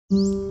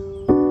Shalom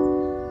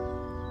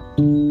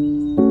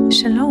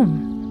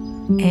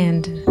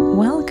and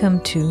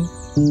welcome to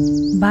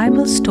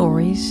Bible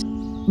Stories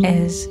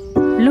as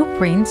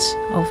Blueprints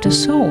of the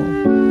Soul,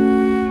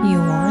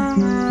 your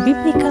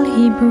Biblical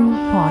Hebrew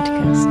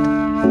podcast.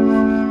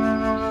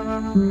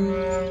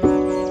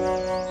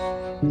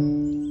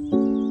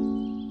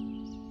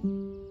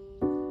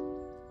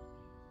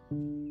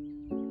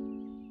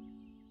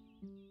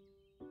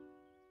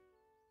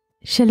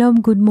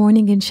 Shalom, good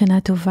morning and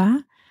Shana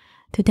Tova.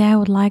 Today I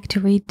would like to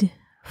read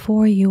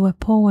for you a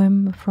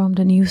poem from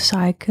the new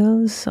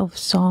cycles of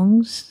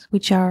songs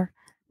which are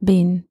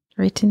being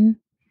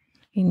written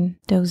in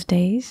those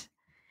days.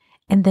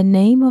 And the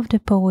name of the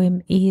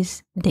poem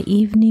is The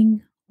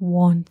Evening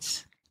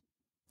Wants.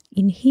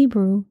 In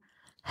Hebrew,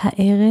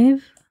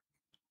 Ha'erev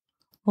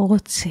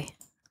Rotze.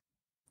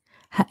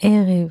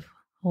 Ha'erev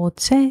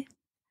Rotze,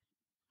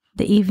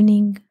 the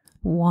evening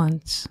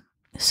wants.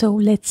 So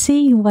let's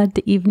see what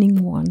the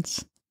evening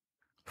wants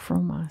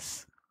from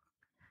us.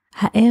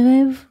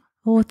 Ha'erev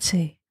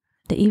רוצה,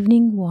 the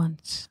evening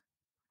wants.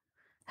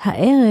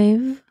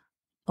 הערב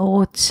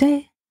רוצה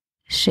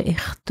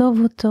שאכתוב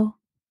אותו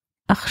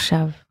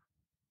עכשיו.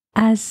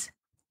 אז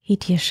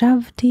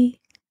התיישבתי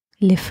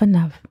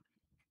לפניו.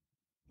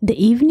 The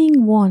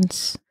evening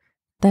wants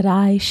that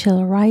I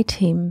shall write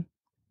him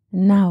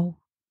now.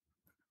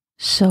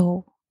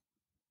 So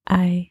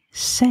I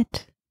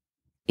sat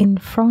in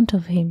front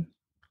of him.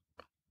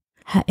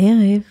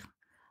 הערב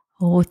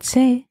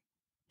רוצה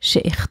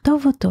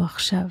שאכתוב אותו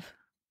עכשיו.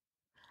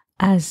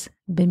 אז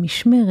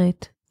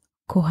במשמרת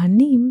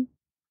כהנים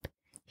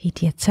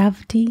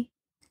התייצבתי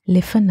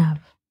לפניו.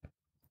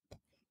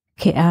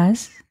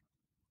 כאז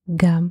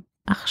גם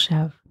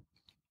עכשיו.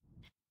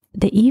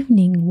 The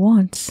evening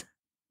wants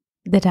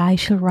that I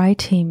shall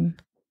write him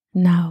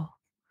now.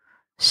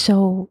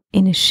 So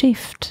in a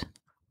shift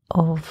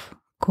of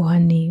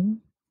kohanim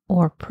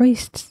or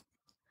priests,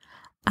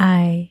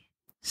 I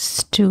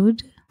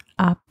stood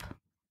up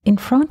in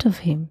front of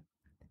him.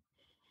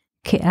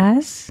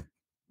 כאז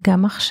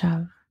גם עכשיו.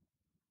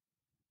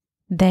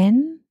 Then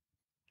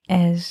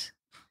as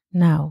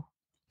now.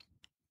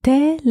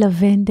 תה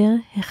לבנדר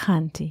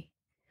הכנתי,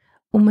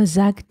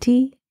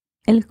 ומזגתי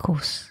אל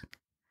כוס,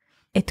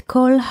 את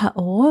כל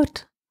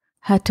האורות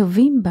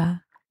הטובים בה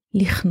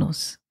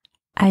לכנוס.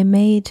 I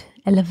made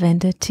a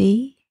lavender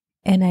tea,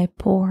 and I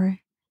pour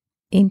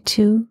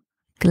into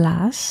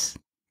glass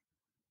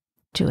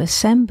to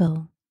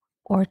assemble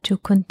or to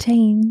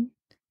contain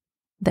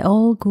the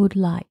all good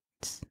lights.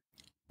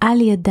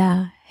 על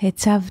ידה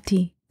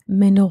הצבתי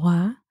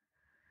מנורה,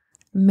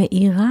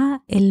 מאירה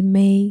אל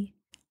מי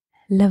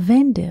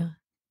לבנדר,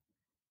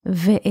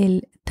 ואל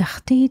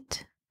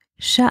תחתית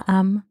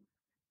שעם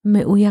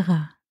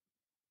מאוירה,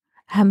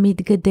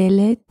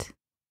 המתגדלת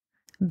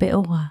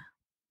באורה.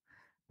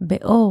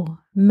 באור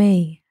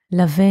מי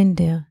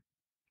לבנדר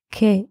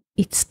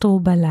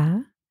כאצטרובלה,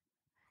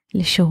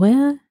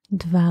 לשורר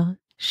דבר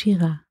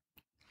שירה.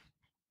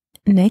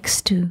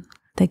 Next to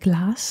the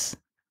glass,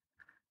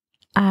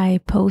 I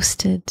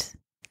posted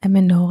a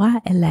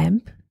menorah, a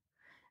lamp,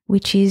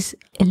 which is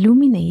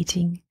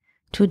illuminating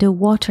to the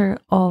water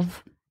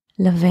of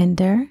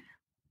lavender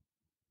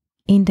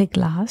in the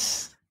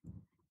glass,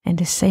 and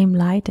the same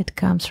light that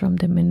comes from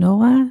the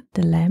menorah,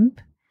 the lamp,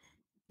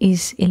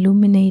 is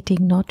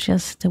illuminating not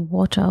just the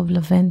water of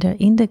lavender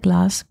in the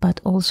glass,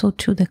 but also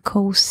to the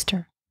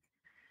coaster,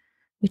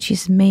 which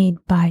is made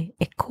by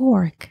a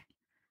cork,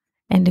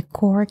 and the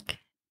cork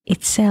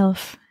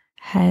itself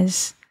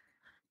has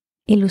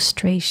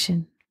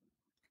illustration.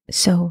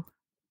 So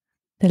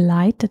the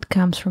light that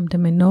comes from the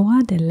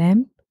menorah, the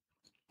lamp,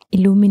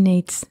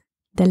 illuminates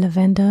the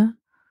lavender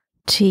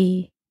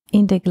tea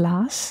in the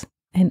glass,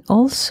 and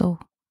also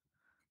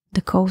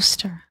the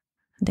coaster,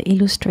 the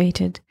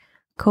illustrated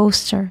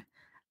coaster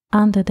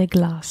under the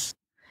glass.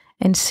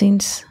 And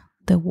since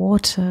the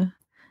water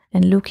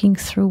and looking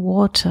through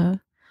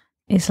water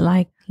is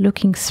like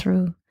looking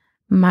through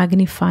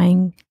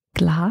magnifying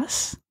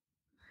glass,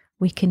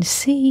 we can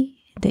see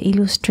the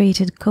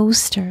illustrated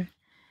coaster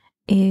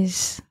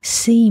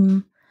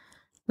seem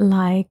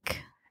like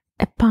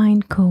a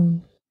pine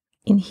cone.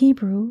 In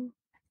Hebrew,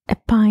 a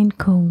pine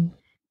cone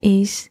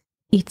is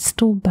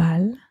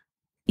itztrubal,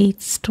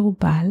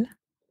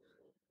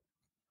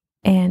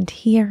 and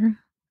here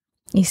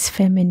is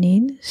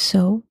feminine,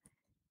 so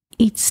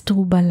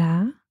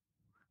itztrubala,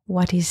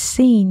 what is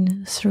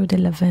seen through the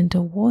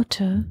lavender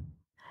water,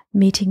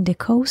 meeting the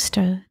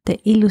coaster, the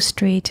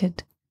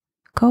illustrated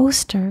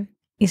coaster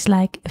is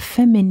like a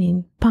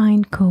feminine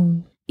pine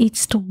cone.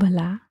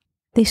 Itztrubala.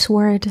 This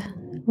word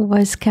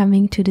was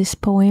coming to this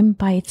poem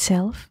by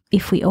itself.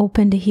 If we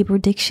open the Hebrew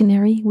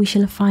dictionary, we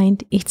shall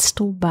find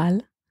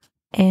itztrubal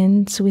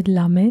ends with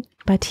lamed,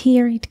 but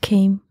here it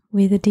came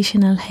with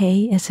additional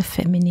hey as a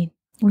feminine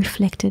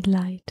reflected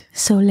light.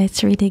 So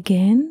let's read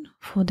again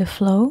for the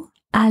flow.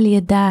 על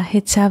ידה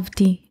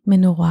הצבתי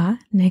menorah,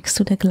 next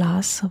to the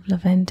glass of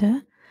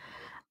lavender.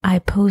 I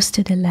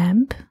posted a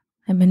lamp,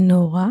 a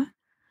menorah,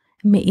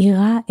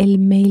 מאירה אל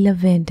מי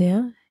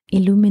lavender,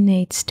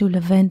 illuminates to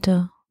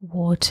lavender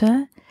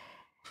water,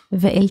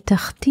 ואל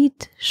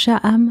תחתית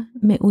שעם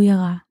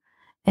מאוירה,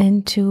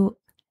 and to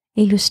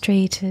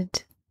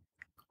illustrated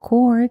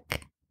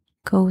cork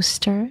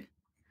coaster.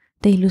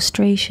 The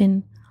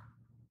illustration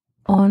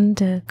on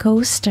the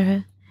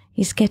coaster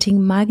is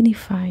getting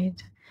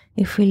magnified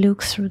if we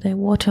look through the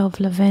water of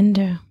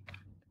lavender.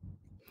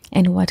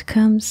 And what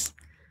comes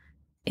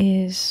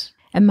is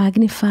a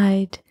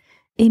magnified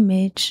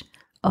image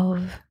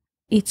of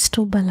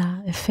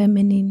Itztubala, a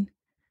feminine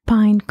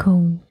pine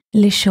cone.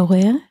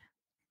 לשורר,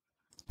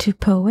 to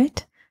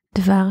poet,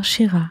 דבר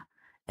שירה,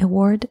 a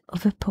word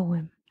of a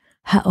poem.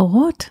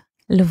 האורות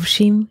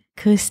לובשים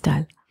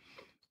קריסטל.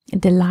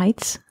 The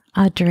lights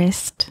are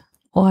dressed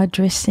or are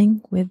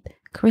dressing with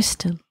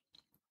crystal.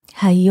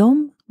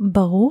 היום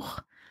ברוך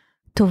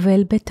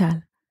טובל בטל.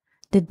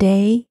 The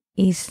day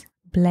is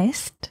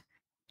blessed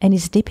and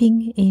is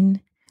dipping in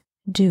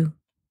dew.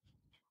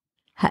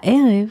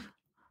 הערב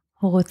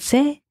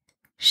רוצה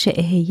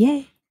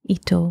שאהיה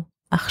איתו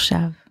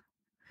עכשיו.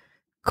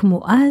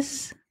 כמו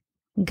אז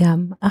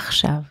גם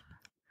עכשיו.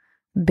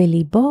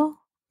 בליבו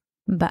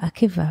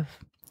בעקביו.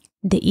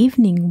 The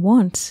evening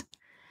wants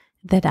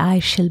that I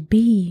shall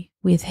be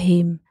with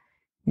him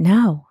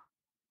now.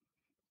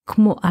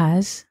 כמו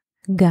אז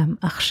גם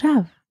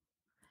עכשיו.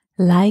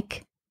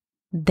 Like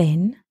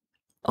then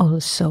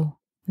also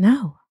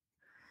now.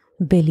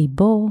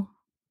 בליבו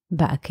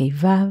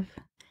בעקביו.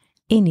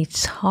 In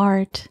its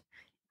heart,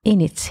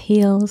 in its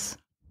heels.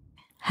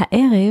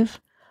 הערב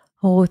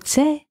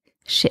רוצה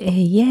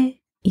שאהיה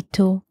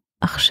איתו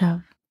עכשיו.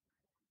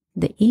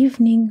 The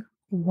evening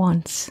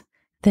wants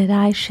that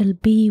I shall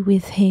be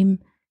with him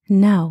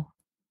now.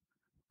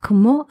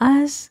 כמו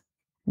אז,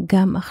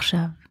 גם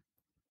עכשיו.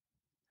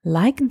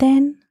 Like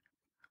then,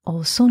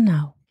 also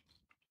now.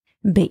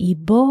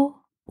 באיבו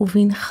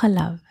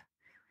ובנחליו.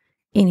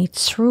 In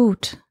its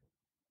root,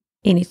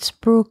 in its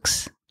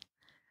brooks.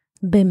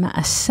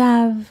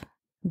 במעשיו,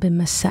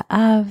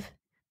 במסעיו.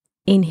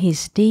 In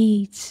his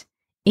deeds,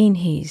 in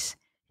his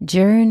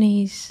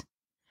journeys.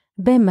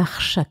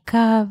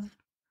 במחשקיו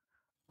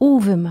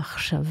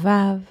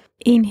ובמחשביו.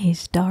 In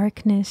his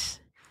darkness,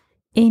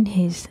 in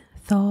his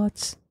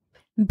thoughts.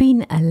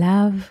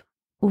 בנעליו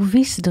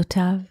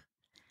ובשדותיו.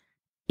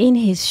 In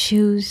his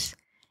shoes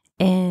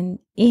and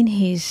in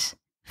his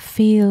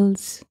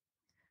fields.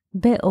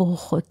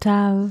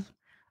 באורחותיו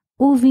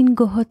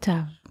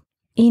ובנגהותיו.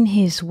 In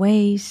his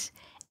ways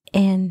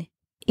and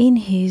in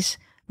his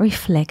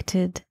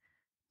reflected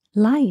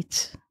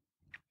light.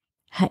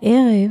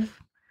 הערב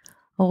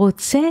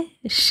רוצה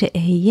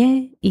שאהיה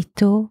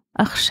איתו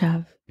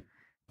עכשיו.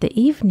 The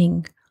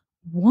evening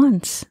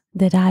wants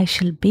that I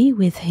shall be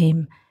with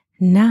him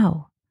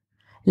now.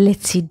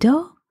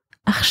 לצידו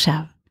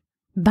עכשיו.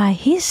 By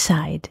his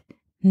side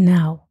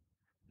now.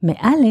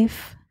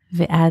 מאלף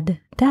ועד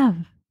תו.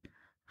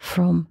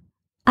 From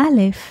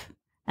Aleph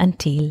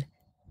until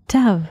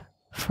Tav.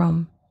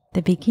 From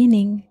the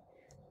beginning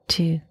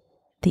to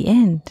the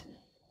end.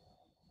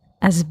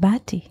 As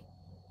באתי,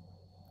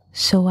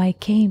 so I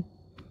came.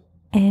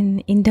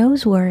 And in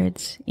those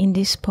words, in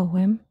this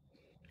poem,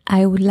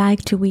 I would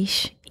like to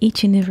wish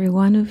each and every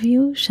one of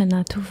you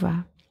Shana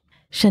Tova,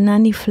 Shana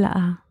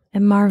Nifla'a, a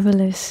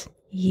marvelous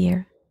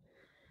year.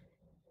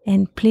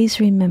 And please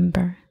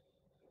remember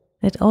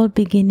that all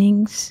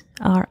beginnings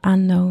are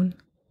unknown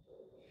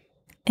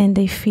and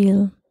they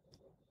feel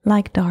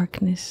like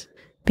darkness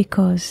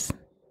because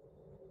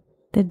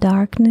the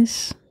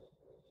darkness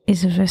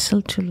is a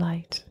vessel to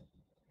light.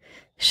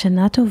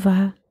 Shana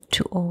Tova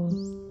to all.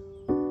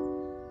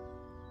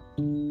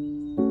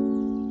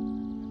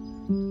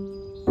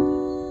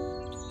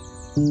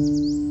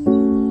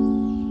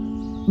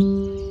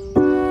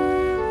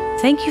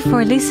 Thank you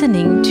for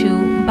listening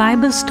to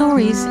Bible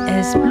Stories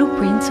as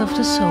Blueprints of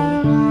the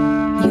Soul,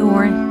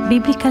 your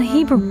Biblical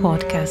Hebrew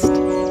podcast.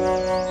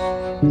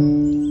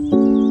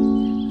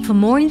 For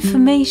more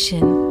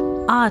information,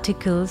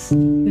 articles,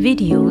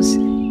 videos,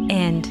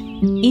 and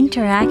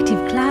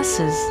interactive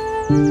classes,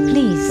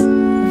 please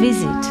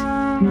visit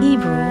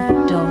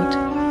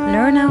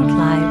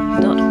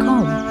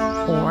hebrew.learnoutlive.com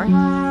or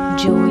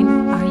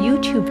join our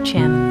YouTube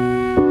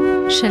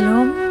channel.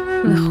 Shalom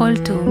v'chol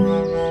tov.